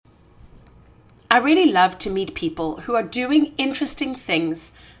I really love to meet people who are doing interesting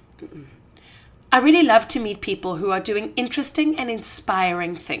things. I really love to meet people who are doing interesting and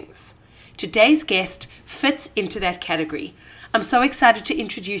inspiring things. Today's guest fits into that category. I'm so excited to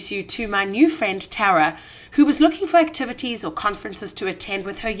introduce you to my new friend Tara, who was looking for activities or conferences to attend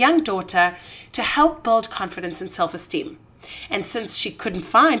with her young daughter to help build confidence and self-esteem. And since she couldn't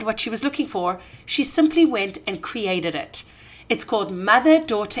find what she was looking for, she simply went and created it. It's called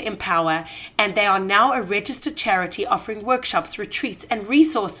Mother-Daughter Empower, and they are now a registered charity offering workshops, retreats, and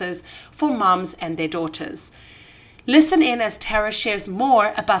resources for moms and their daughters. Listen in as Tara shares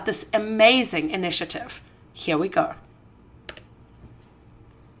more about this amazing initiative. Here we go.